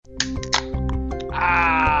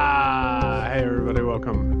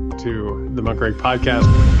welcome to the Muckrake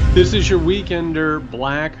Podcast. This is your Weekender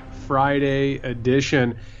Black Friday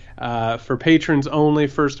edition. For patrons only,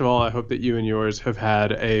 first of all, I hope that you and yours have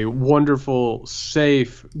had a wonderful,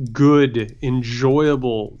 safe, good,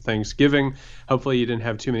 enjoyable Thanksgiving. Hopefully you didn't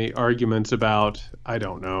have too many arguments about, I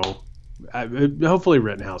don't know, hopefully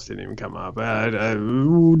Rittenhouse didn't even come up.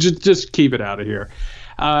 Just keep it out of here.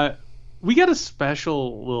 We got a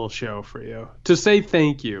special little show for you to say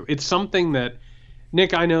thank you. It's something that,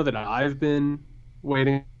 Nick, I know that I've been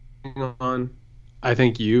waiting on. I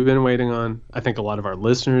think you've been waiting on. I think a lot of our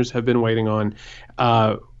listeners have been waiting on.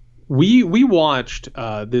 We watched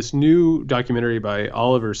this new documentary by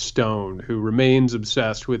Oliver Stone, who remains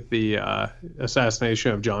obsessed with the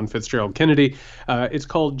assassination of John Fitzgerald Kennedy. It's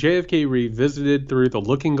called JFK Revisited Through the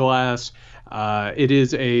Looking Glass. It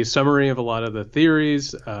is a summary of a lot of the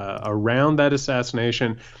theories around that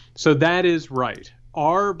assassination. So that is right.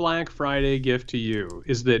 Our Black Friday gift to you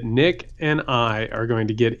is that Nick and I are going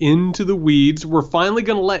to get into the weeds. We're finally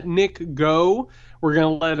going to let Nick go. We're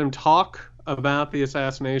going to let him talk about the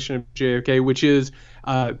assassination of JFK, which is,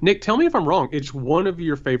 Nick, tell me if I'm wrong, it's one of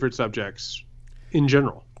your favorite subjects in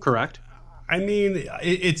general, correct? I mean,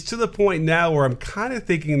 it's to the point now where I'm kind of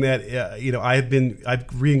thinking that,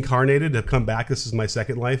 I've reincarnated, have come back. This is my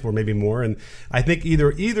second life, or maybe more. And I think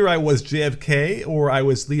either I was JFK or I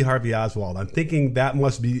was Lee Harvey Oswald. I'm thinking that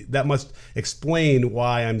must explain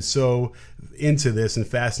why I'm so into this and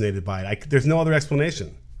fascinated by it. There's no other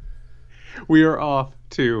explanation. We are off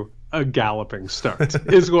to a galloping start,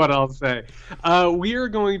 is what I'll say. We are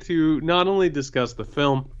going to not only discuss the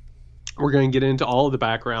film, we're going to get into all of the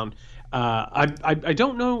background. I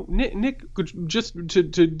don't know, Nick, just to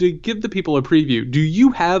give the people a preview, do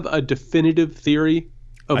you have a definitive theory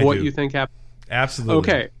of what you think happened?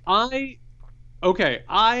 Absolutely. I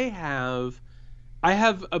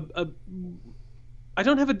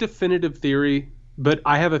don't have a definitive theory, but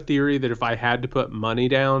I have a theory that if I had to put money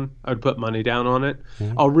down, I'd put money down on it.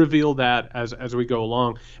 Mm-hmm. I'll reveal that as we go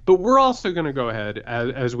along. But we're also going to go ahead,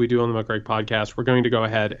 as we do on the Muckrake Podcast, we're going to go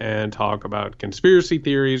ahead and talk about conspiracy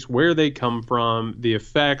theories, where they come from, the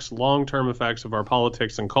effects, long-term effects of our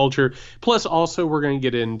politics and culture. Plus, also, we're going to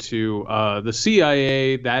get into the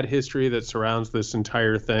CIA, that history that surrounds this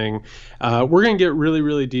entire thing. We're going to get really,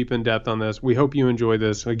 really deep in depth on this. We hope you enjoy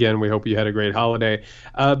this. Again, we hope you had a great holiday.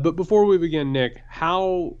 But before we begin, Nick,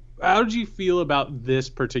 how did you feel about this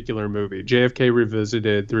particular movie, JFK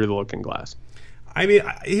Revisited Through the Looking Glass? I mean,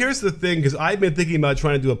 here's the thing, because I've been thinking about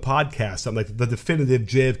trying to do a podcast, something like the definitive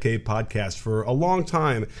JFK podcast, for a long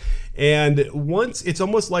time. And once, it's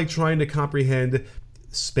almost like trying to comprehend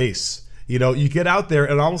space. You know, you get out there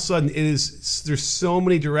and all of a sudden there's so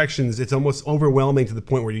many directions, it's almost overwhelming to the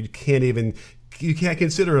point where you can't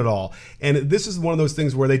consider it all. And this is one of those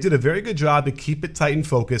things where they did a very good job to keep it tight and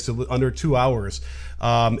focused, under 2 hours.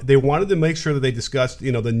 They wanted to make sure that they discussed,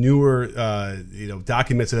 the newer,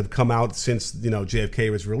 documents that have come out since, JFK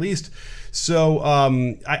was released. So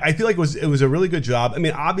I feel like it was a really good job. I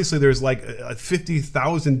mean, obviously there's like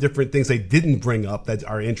 50,000 different things they didn't bring up that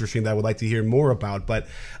are interesting that I would like to hear more about. But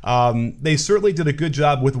they certainly did a good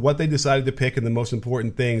job with what they decided to pick and the most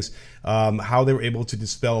important things, how they were able to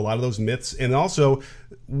dispel a lot of those myths. And also,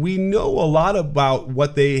 we know a lot about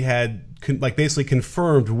what they had basically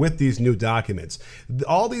confirmed with these new documents.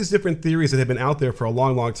 All these different theories that had been out there for a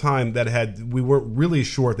long, long time that we weren't really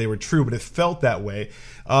sure if they were true, but it felt that way,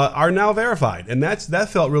 are now verified. And that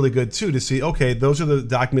felt really good too, to see, okay, those are the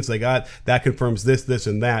documents they got, that confirms this,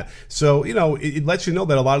 and that. So, it lets you know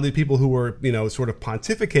that a lot of the people who were, sort of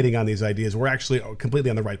pontificating on these ideas were actually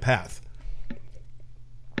completely on the right path.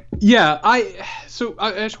 Yeah, I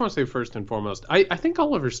just want to say first and foremost, I think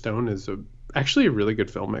Oliver Stone is actually a really good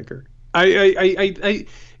filmmaker.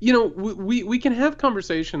 We can have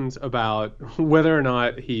conversations about whether or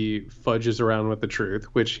not he fudges around with the truth,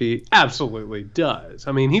 which he absolutely does.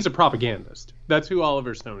 I mean, he's a propagandist. That's who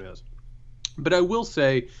Oliver Stone is. But I will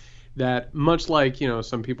say that much like,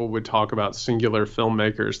 some people would talk about singular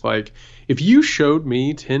filmmakers, like if you showed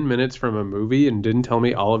me 10 minutes from a movie and didn't tell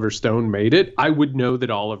me Oliver Stone made it, I would know that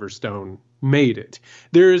Oliver Stone made it.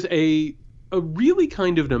 There's a really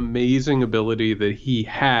kind of an amazing ability that he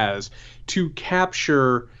has to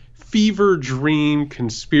capture fever dream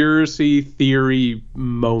conspiracy theory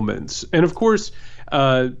moments. And of course,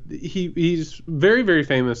 He's very, very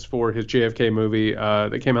famous for his JFK movie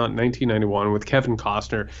that came out in 1991 with Kevin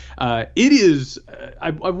Costner. It is,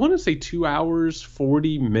 I want to say 2 hours,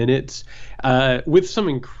 40 minutes, with some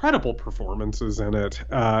incredible performances in it.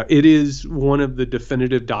 It is one of the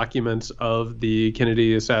definitive documents of the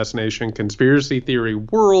Kennedy assassination conspiracy theory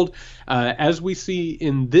world. As we see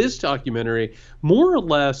in this documentary, more or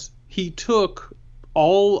less, he took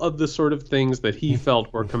all of the sort of things that he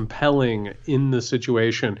felt were compelling in the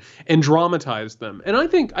situation and dramatized them. And I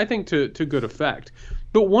think to good effect.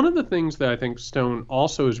 But one of the things that I think Stone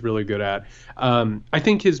also is really good at, I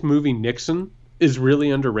think his movie Nixon is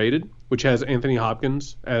really underrated, which has Anthony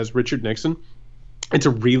Hopkins as Richard Nixon. It's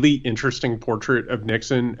a really interesting portrait of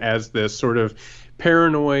Nixon as this sort of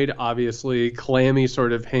paranoid, obviously clammy,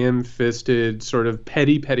 sort of ham-fisted, sort of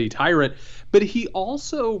petty tyrant. But he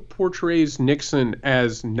also portrays Nixon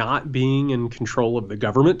as not being in control of the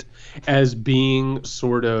government, as being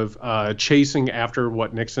sort of chasing after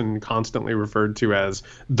what Nixon constantly referred to as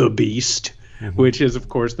the beast, which is, of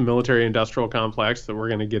course, the military-industrial complex that we're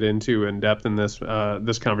going to get into in depth in this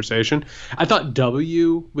conversation. I thought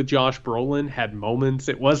W with Josh Brolin had moments.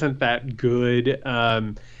 It wasn't that good.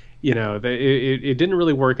 It didn't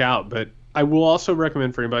really work out. But I will also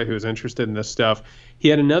recommend for anybody who is interested in this stuff, he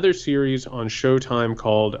had another series on Showtime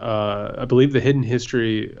called, I believe, The Hidden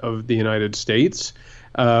History of the United States,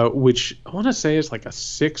 which I want to say is like a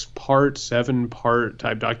 6-part, 7-part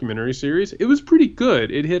type documentary series. It was pretty good.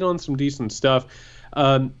 It hit on some decent stuff.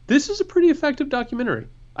 This is a pretty effective documentary.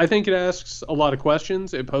 I think it asks a lot of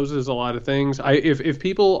questions. It poses a lot of things. If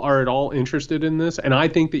people are at all interested in this, and I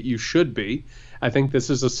think that you should be, I think this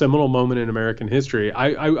is a seminal moment in American history.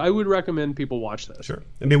 I would recommend people watch this. Sure.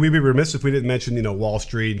 I mean, we'd be remiss if we didn't mention, Wall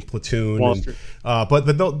Street, Platoon. Wall Street.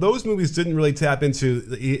 But those movies didn't really tap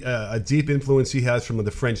into a deep influence he has from the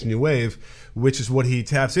French New Wave, which is what he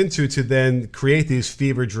taps into to then create these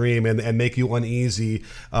fever dream and make you uneasy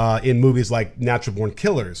in movies like Natural Born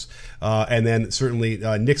Killers. And then certainly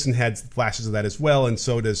Nixon had flashes of that as well, and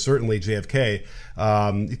so does certainly JFK.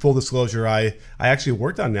 Full disclosure, I actually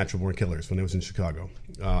worked on Natural Born Killers when I was in Chicago.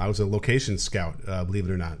 I was a location scout, believe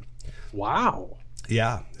it or not. Wow.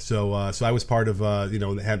 Yeah, so I was part of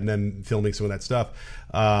having them filming some of that stuff,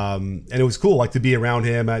 and it was cool, like to be around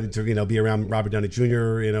him, to be around Robert Downey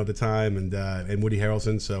Jr. At the time, and Woody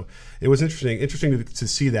Harrelson. So it was interesting to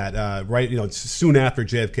see that right soon after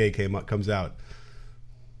JFK comes out.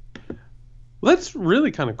 Well, that's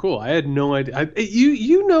really kind of cool. I had no idea.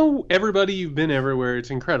 You know everybody. You've been everywhere.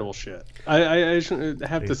 It's incredible shit. I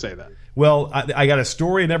have to say that. Well, I got a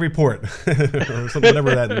story in every port, or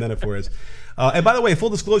whatever that metaphor is. And by the way, full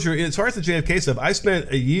disclosure, as far as the JFK stuff, I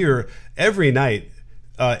spent a year every night,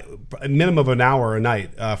 a minimum of an hour a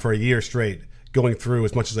night for a year straight, going through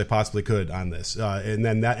as much as I possibly could on this. And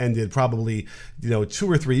then that ended probably 2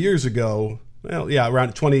 or 3 years ago. Well, yeah,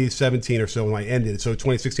 around 2017 or so when I ended. So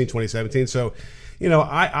 2016, 2017. So,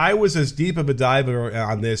 I was as deep of a diver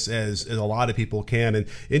on this as a lot of people can. And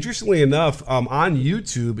interestingly enough, on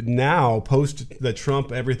YouTube now, post the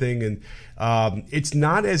Trump everything, and it's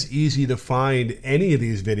not as easy to find any of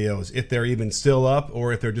these videos if they're even still up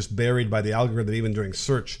or if they're just buried by the algorithm even during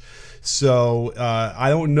search. So I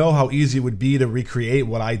don't know how easy it would be to recreate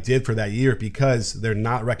what I did for that year because they're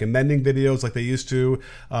not recommending videos like they used to.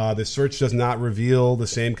 The search does not reveal the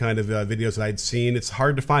same kind of videos that I'd seen. It's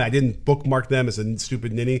hard to find. I didn't bookmark them as a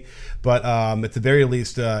stupid ninny, but at the very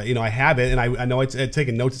least, I have it, and I know I'd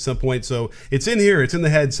taken notes at some point. So it's in here. It's in the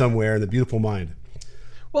head somewhere in the beautiful mind.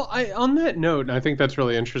 Well, on that note, I think that's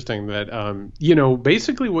really interesting that,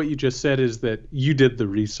 basically what you just said is that you did the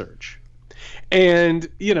research. And,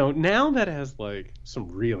 now that has like some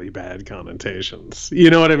really bad connotations. You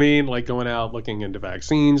know what I mean? Like going out, looking into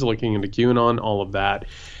vaccines, looking into QAnon, all of that.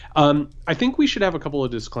 I think we should have a couple of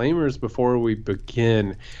disclaimers before we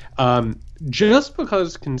begin. Just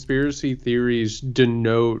because conspiracy theories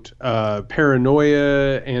denote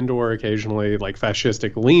paranoia and or occasionally like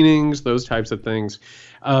fascistic leanings, those types of things,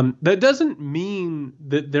 that doesn't mean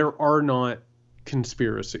that there are not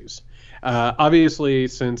conspiracies. Obviously,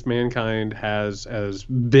 since mankind has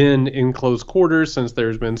been in close quarters, since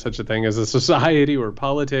there's been such a thing as a society or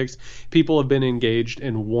politics, people have been engaged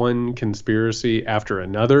in one conspiracy after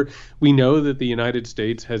another. We know that the United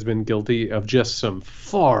States has been guilty of just some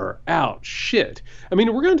far out shit. I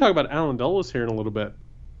mean, we're going to talk about Alan Dulles here in a little bit.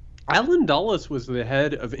 Alan Dulles was the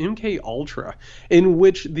head of MK Ultra, in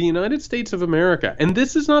which the United States of America, and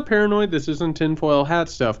this is not paranoid, this isn't tinfoil hat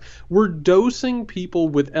stuff, were dosing people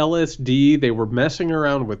with LSD. They were messing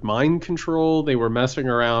around with mind control. They were messing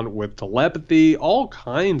around with telepathy, all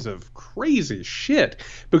kinds of crazy shit,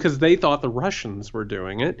 because they thought the Russians were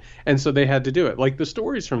doing it, and so they had to do it. Like, the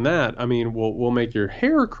stories from that, I mean, will make your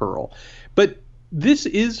hair curl. But this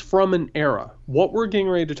is from an era. What we're getting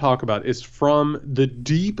ready to talk about is from the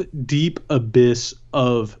deep, deep abyss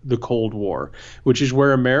of the Cold War, which is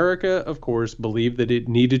where America, of course, believed that it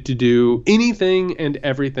needed to do anything and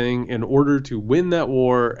everything in order to win that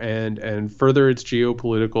war and further its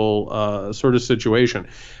geopolitical sort of situation.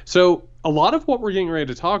 So a lot of what we're getting ready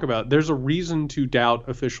to talk about, there's a reason to doubt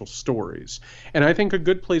official stories. And I think a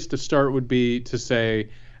good place to start would be to say,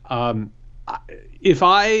 and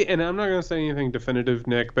I'm not going to say anything definitive,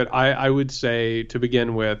 Nick, but I would say, to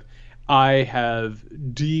begin with, I have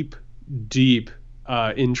deep, deep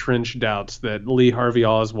entrenched doubts that Lee Harvey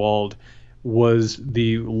Oswald was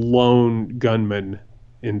the lone gunman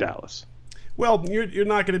in Dallas. Well, you're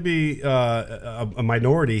not going to be a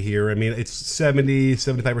minority here. I mean, it's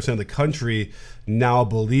 75% of the country now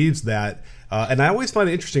believes that. And I always find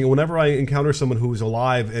it interesting whenever I encounter someone who is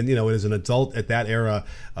alive and, is an adult at that era.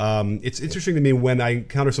 It's interesting to me when I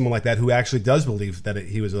encounter someone like that who actually does believe that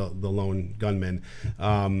he was the lone gunman.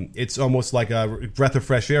 It's almost like a breath of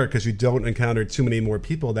fresh air because you don't encounter too many more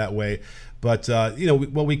people that way. But,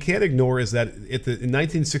 what we can't ignore is that in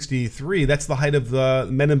 1963, that's the height of the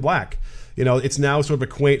Men in Black. It's now sort of a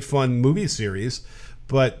quaint, fun movie series.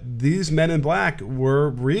 But these Men in Black were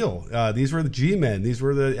real. These were the G-men. These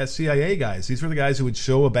were the CIA guys. These were the guys who would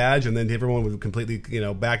show a badge, and then everyone would completely,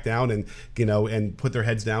 back down and put their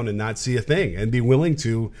heads down and not see a thing, and be willing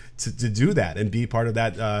to do that and be part of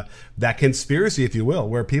that conspiracy, if you will,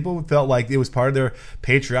 where people felt like it was part of their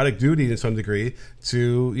patriotic duty to some degree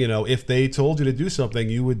to, if they told you to do something,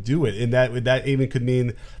 you would do it, and that even could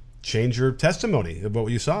mean change your testimony of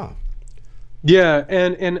what you saw. Yeah,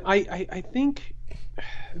 and I think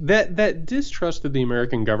that distrust of the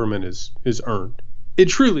American government is earned. It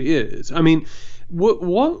truly is. I mean,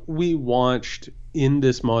 what we watched in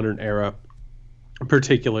this modern era,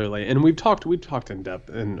 particularly, and we've talked in depth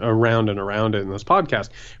and around it in this podcast.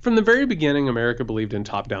 From the very beginning, America believed in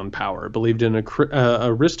top-down power, believed in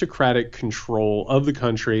aristocratic control of the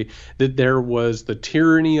country, that there was the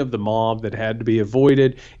tyranny of the mob that had to be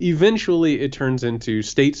avoided. Eventually, it turns into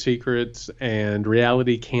state secrets, and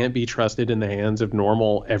reality can't be trusted in the hands of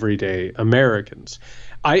normal, everyday Americans.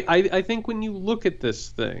 I think when you look at this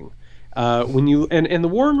thing, and the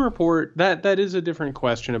Warren Report, that is a different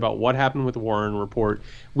question about what happened with the Warren Report.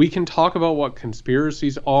 We can talk about what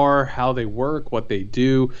conspiracies are, how they work, what they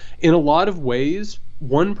do. In a lot of ways,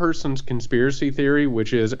 one person's conspiracy theory,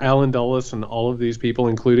 which is Alan Dulles and all of these people,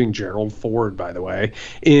 including Gerald Ford, by the way,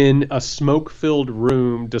 in a smoke-filled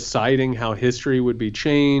room deciding how history would be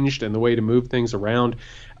changed and the way to move things around.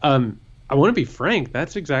 I want to be frank,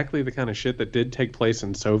 that's exactly the kind of shit that did take place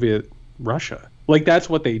in Soviet Russia. Like, that's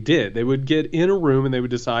what they did. They would get in a room and they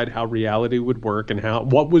would decide how reality would work and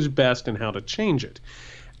what was best and how to change it.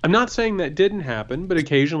 I'm not saying that didn't happen, but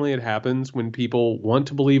occasionally it happens when people want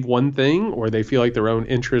to believe one thing or they feel like their own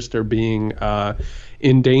interests are being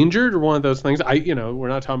endangered or one of those things. We're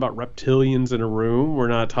not talking about reptilians in a room. We're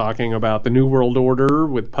not talking about the New World Order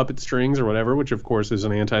with puppet strings or whatever, which of course is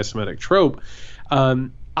an anti-Semitic trope.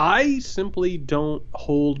 I simply don't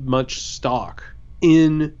hold much stock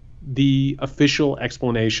in the official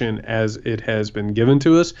explanation as it has been given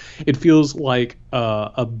to us. It feels like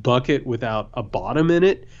a bucket without a bottom in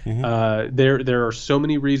it. Mm-hmm. There are so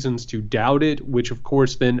many reasons to doubt it, which of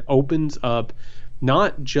course then opens up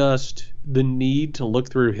not just the need to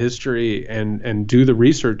look through history and do the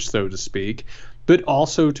research, so to speak, but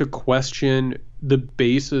also to question the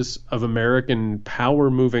basis of American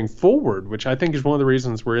power moving forward, which I think is one of the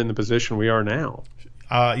reasons we're in the position we are now.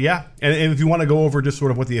 Yeah, and if you want to go over just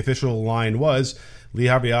sort of what the official line was, Lee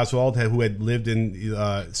Harvey Oswald, who had lived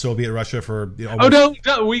in Soviet Russia for almost...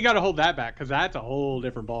 no, we got to hold that back because that's a whole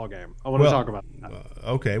different ballgame. I want to talk about that.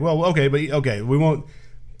 Okay, we won't.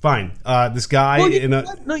 Fine. This guy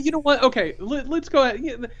no, you know what? Okay, let's go ahead.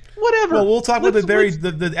 Yeah, whatever. Well, we'll talk about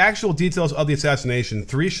the actual details of the assassination.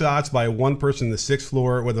 3 shots by one person in the 6th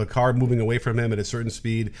floor with a car moving away from him at a certain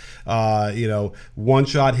speed. 1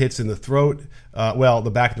 shot hits in the throat.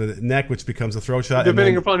 The back of the neck, which becomes a throat shot.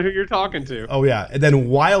 Depending upon who you're talking to. Oh, yeah. And then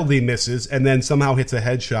wildly misses, and then somehow hits a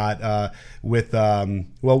headshot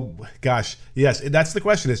yes, that's the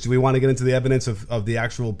question is, do we want to get into the evidence of the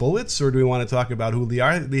actual bullets, or do we want to talk about who Lee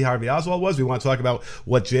Lee Harvey Oswald was. We want to talk about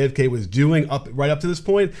what JFK was doing right up to this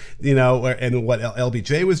point, and what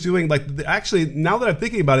LBJ was doing. Like, actually, now that I'm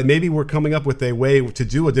thinking about it, maybe we're coming up with a way to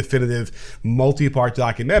do a definitive multi-part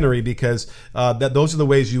documentary, because those are the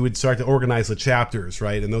ways you would start to organize the chapters,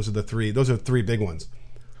 right? And those are three big ones.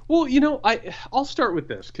 Well, I'll start with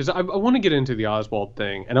this because I want to get into the Oswald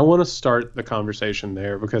thing, and I want to start the conversation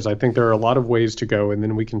there because I think there are a lot of ways to go, and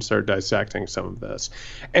then we can start dissecting some of this.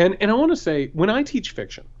 And I want to say, when I teach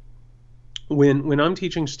fiction, when I'm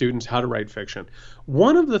teaching students how to write fiction,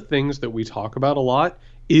 one of the things that we talk about a lot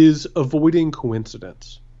is avoiding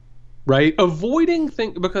coincidence. Right? Avoiding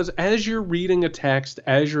because as you're reading a text,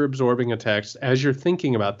 as you're absorbing a text, as you're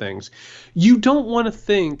thinking about things, you don't want to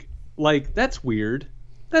think like, that's weird.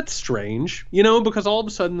 That's strange, because all of a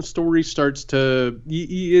sudden the story starts to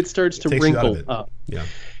wrinkle up. Yeah.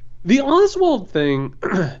 The Oswald thing,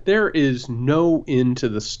 there is no end to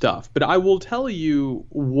the stuff, but I will tell you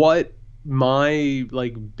what my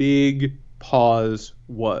big pause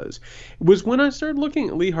was when I started looking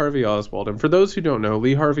at Lee Harvey Oswald. And for those who don't know,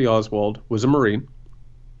 Lee Harvey Oswald was a Marine.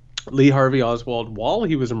 Lee Harvey Oswald, while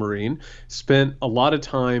he was a Marine, spent a lot of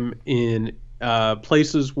time in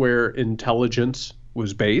places where intelligence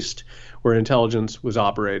was based, where intelligence was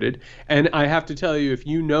operated. And I have to tell you, if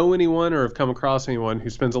you know anyone or have come across anyone who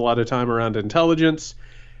spends a lot of time around intelligence,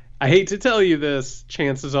 I hate to tell you this,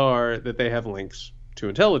 chances are that they have links to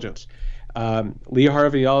intelligence. Lee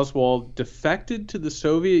Harvey Oswald defected to the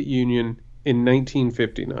Soviet Union in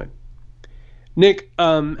 1959. Nick,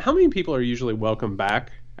 how many people are usually welcomed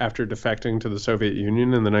back after defecting to the Soviet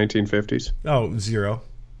Union in the 1950s? Oh, zero.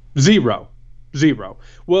 Zero.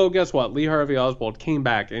 Well, guess what? Lee Harvey Oswald came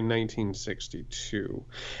back in 1962.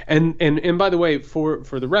 And by the way, for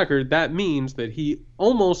the record, that means that he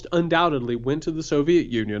almost undoubtedly went to the Soviet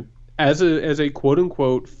Union as a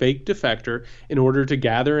quote-unquote fake defector in order to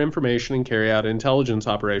gather information and carry out intelligence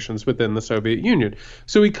operations within the Soviet Union.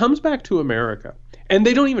 So he comes back to America, and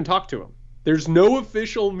they don't even talk to him. There's no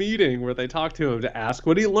official meeting where they talk to him to ask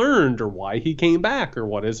what he learned or why he came back or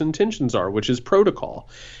what his intentions are, which is protocol.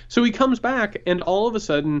 So he comes back, and all of a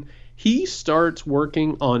sudden, he starts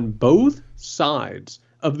working on both sides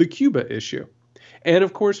of the Cuba issue. And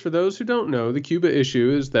of course, for those who don't know, the Cuba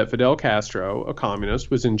issue is that Fidel Castro, a communist,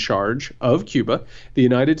 was in charge of Cuba. The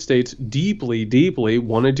United States deeply, deeply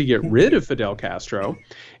wanted to get rid of Fidel Castro.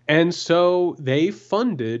 And so they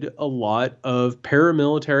funded a lot of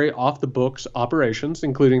paramilitary off-the-books operations,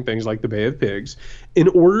 including things like the Bay of Pigs, in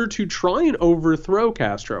order to try and overthrow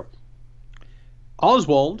Castro.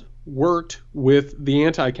 Oswald worked with the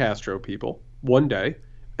anti-Castro people one day,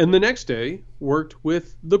 and the next day worked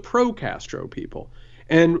with the pro-Castro people,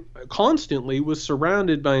 and constantly was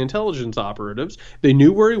surrounded by intelligence operatives. They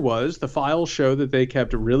knew where he was. The files show that they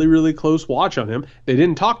kept a really, really close watch on him. They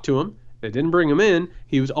didn't talk to him. They didn't bring him in.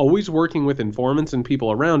 He was always working with informants and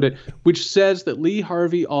people around it, which says that Lee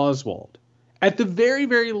Harvey Oswald, at the very,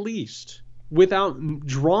 very least, without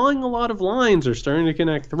drawing a lot of lines or starting to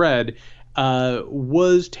connect thread,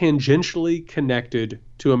 was tangentially connected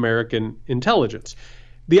to American intelligence.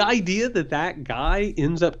 The idea that that guy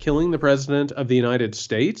ends up killing the president of the United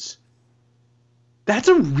States, that's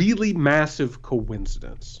a really massive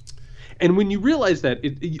coincidence. And when you realize that,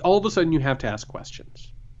 all of a sudden you have to ask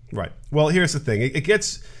questions. Right. Well, here's the thing. It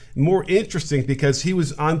gets more interesting because he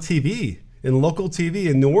was on TV, in local TV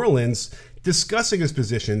in New Orleans, discussing his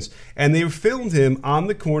positions, and they filmed him on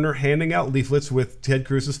the corner handing out leaflets with Ted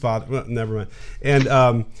Cruz's father. Well, never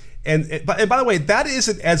mind. And by the way, that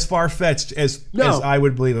isn't as far-fetched as I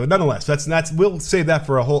would believe it. Nonetheless, that's we'll save that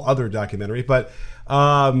for a whole other documentary. But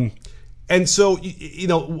and so,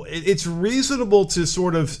 it's reasonable to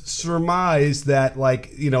sort of surmise that,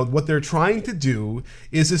 what they're trying to do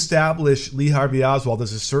is establish Lee Harvey Oswald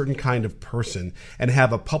as a certain kind of person and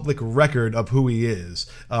have a public record of who he is.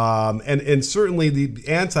 And certainly the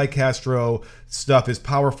anti-Castro stuff is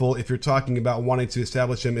powerful if you're talking about wanting to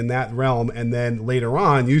establish him in that realm and then later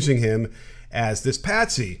on using him as this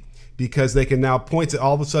patsy. Because they can now point to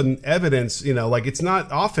all of a sudden evidence, it's not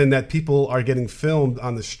often that people are getting filmed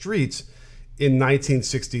on the streets in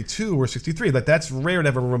 1962 or 63. That's rare to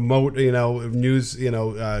have a remote, news,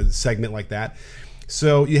 segment like that.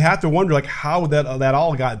 So you have to wonder, how that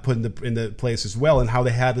all got put into place as well, and how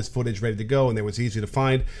they had this footage ready to go, and it was easy to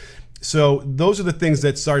find. So those are the things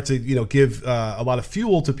that start to, give a lot of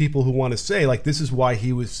fuel to people who want to say, this is why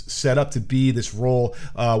he was set up to be this role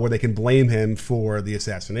where they can blame him for the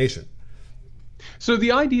assassination. So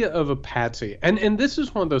the idea of a patsy, and this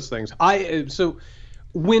is one of those things.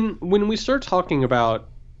 When we start talking about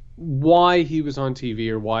why he was on TV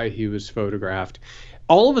or why he was photographed,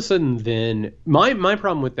 all of a sudden then my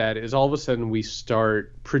problem with that is all of a sudden we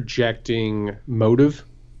start projecting motive.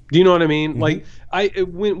 Do you know what I mean? Like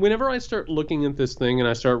whenever I start looking at this thing and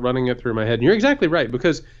I start running it through my head, and you're exactly right,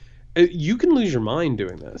 because you can lose your mind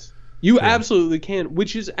doing this. You absolutely can,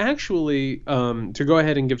 which is actually, to go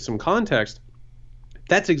ahead and give some context,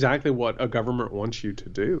 that's exactly what a government wants you to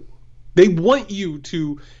do. They want you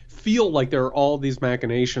to feel like there are all these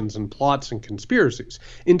machinations and plots and conspiracies.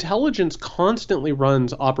 Intelligence constantly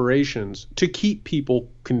runs operations to keep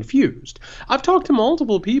people confused. I've talked to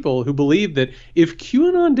multiple people who believe that if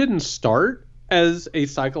QAnon didn't start as a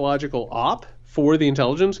psychological op for the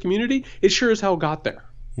intelligence community, it sure as hell got there.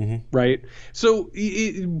 Right? So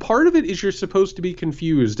part of it is you're supposed to be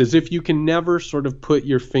confused, as if you can never sort of put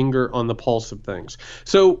your finger on the pulse of things.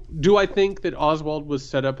 So do I think that Oswald was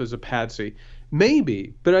set up as a patsy?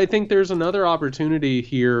 Maybe, but I think there's another opportunity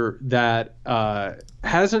here that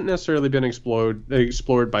hasn't necessarily been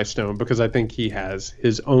explored by Stone, because I think he has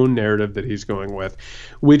his own narrative that he's going with,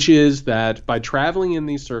 which is that by traveling in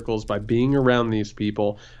these circles, by being around these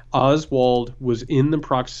people, Oswald was in the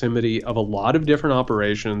proximity of a lot of different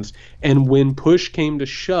operations, and when push came to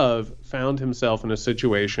shove, found himself in a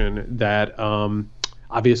situation that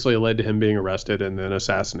obviously led to him being arrested and then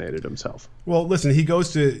assassinated himself. Well, listen, he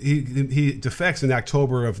defects in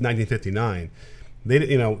October of 1959.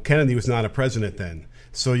 Kennedy was not a president then.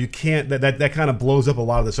 So you can't, that kind of blows up a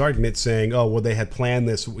lot of this argument, saying, oh, well, they had planned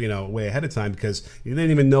this, way ahead of time, because you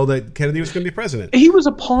didn't even know that Kennedy was going to be president. He was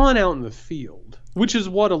a pawn out in the field, which is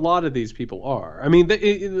what a lot of these people are. I mean,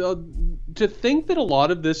 to think that a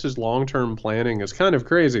lot of this is long-term planning is kind of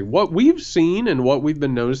crazy. What we've seen and what we've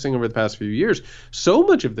been noticing over the past few years, so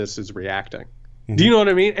much of this is reacting. Do you know what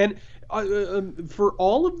I mean? And for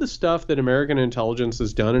all of the stuff that American intelligence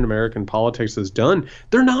has done and American politics has done,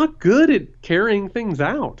 they're not good at carrying things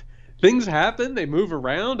out. Things happen, they move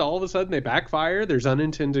around, all of a sudden they backfire, there's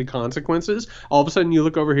unintended consequences. All of a sudden you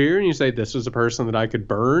look over here and you say, this is a person that I could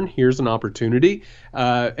burn, here's an opportunity.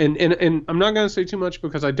 And I'm not going to say too much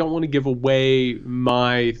because I don't want to give away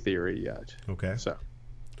my theory yet. Okay. So,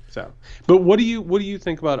 but what do you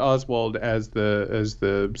think about Oswald as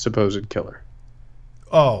the supposed killer?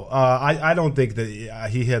 Oh, I don't think that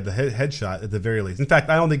he had the headshot at the very least. In fact,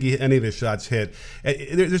 I don't think any of his shots hit.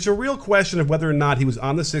 There's a real question of whether or not he was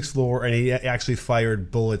on the 6th floor and he actually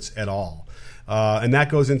fired bullets at all. And that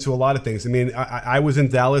goes into a lot of things. I mean, I was in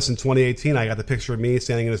Dallas in 2018. I got the picture of me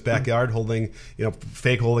standing in his backyard holding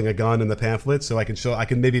holding a gun in the pamphlet. So I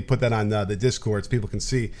can maybe put that on the Discord so people can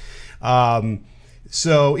see.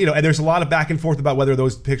 So, and there's a lot of back and forth about whether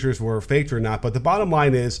those pictures were faked or not. But the bottom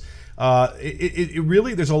line is, it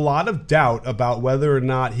really, there's a lot of doubt about whether or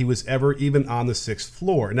not he was ever even on the 6th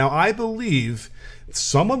floor. Now, I believe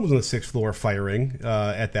someone was on the 6th floor firing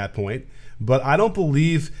at that point, but I don't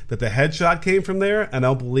believe that the headshot came from there, and I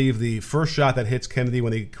don't believe the first shot that hits Kennedy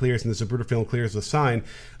when he clears and the Zapruder film clears the sign,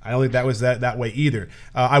 I don't think that was that way either.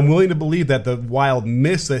 I'm willing to believe that the wild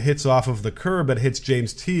miss that hits off of the curb that hits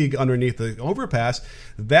James Teague underneath the overpass,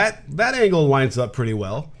 that angle lines up pretty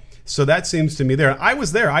well. So that seems to me there. I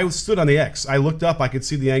was there. I stood on the X. I looked up. I could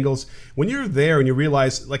see the angles. When you're there and you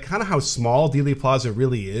realize like kind of how small Dealey Plaza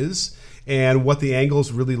really is and what the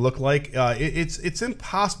angles really look like, it's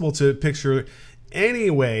impossible to picture any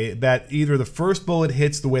way that either the first bullet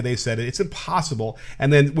hits the way they said it. It's impossible.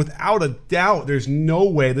 And then without a doubt, there's no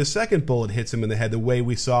way the second bullet hits him in the head the way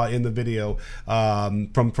we saw in the video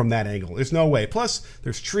from that angle. There's no way. Plus,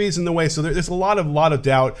 there's trees in the way. So there's a lot of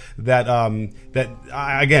doubt that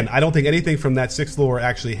again, I don't think anything from that 6th floor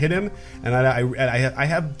actually hit him. And I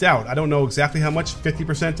have doubt. I don't know exactly how much,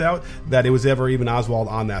 50% doubt, that it was ever even Oswald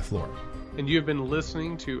on that floor. And you have been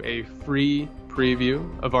listening to a free preview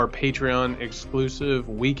of our Patreon exclusive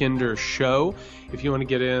Weekender show. If you want to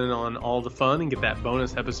get in on all the fun and get that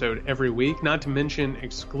bonus episode every week, not to mention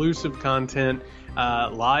exclusive content,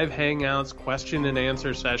 live hangouts, question and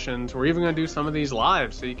answer sessions. We're even going to do some of these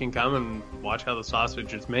live so you can come and watch how the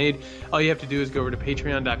sausage is made. All you have to do is go over to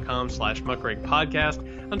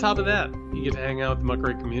patreon.com/muckrakepodcast. On top of that, you get to hang out with the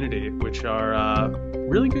Muckrake community, which are a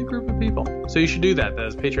really good group of people. So you should do that. That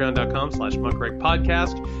is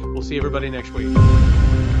patreon.com/muckrakepodcast. We'll see everybody next week.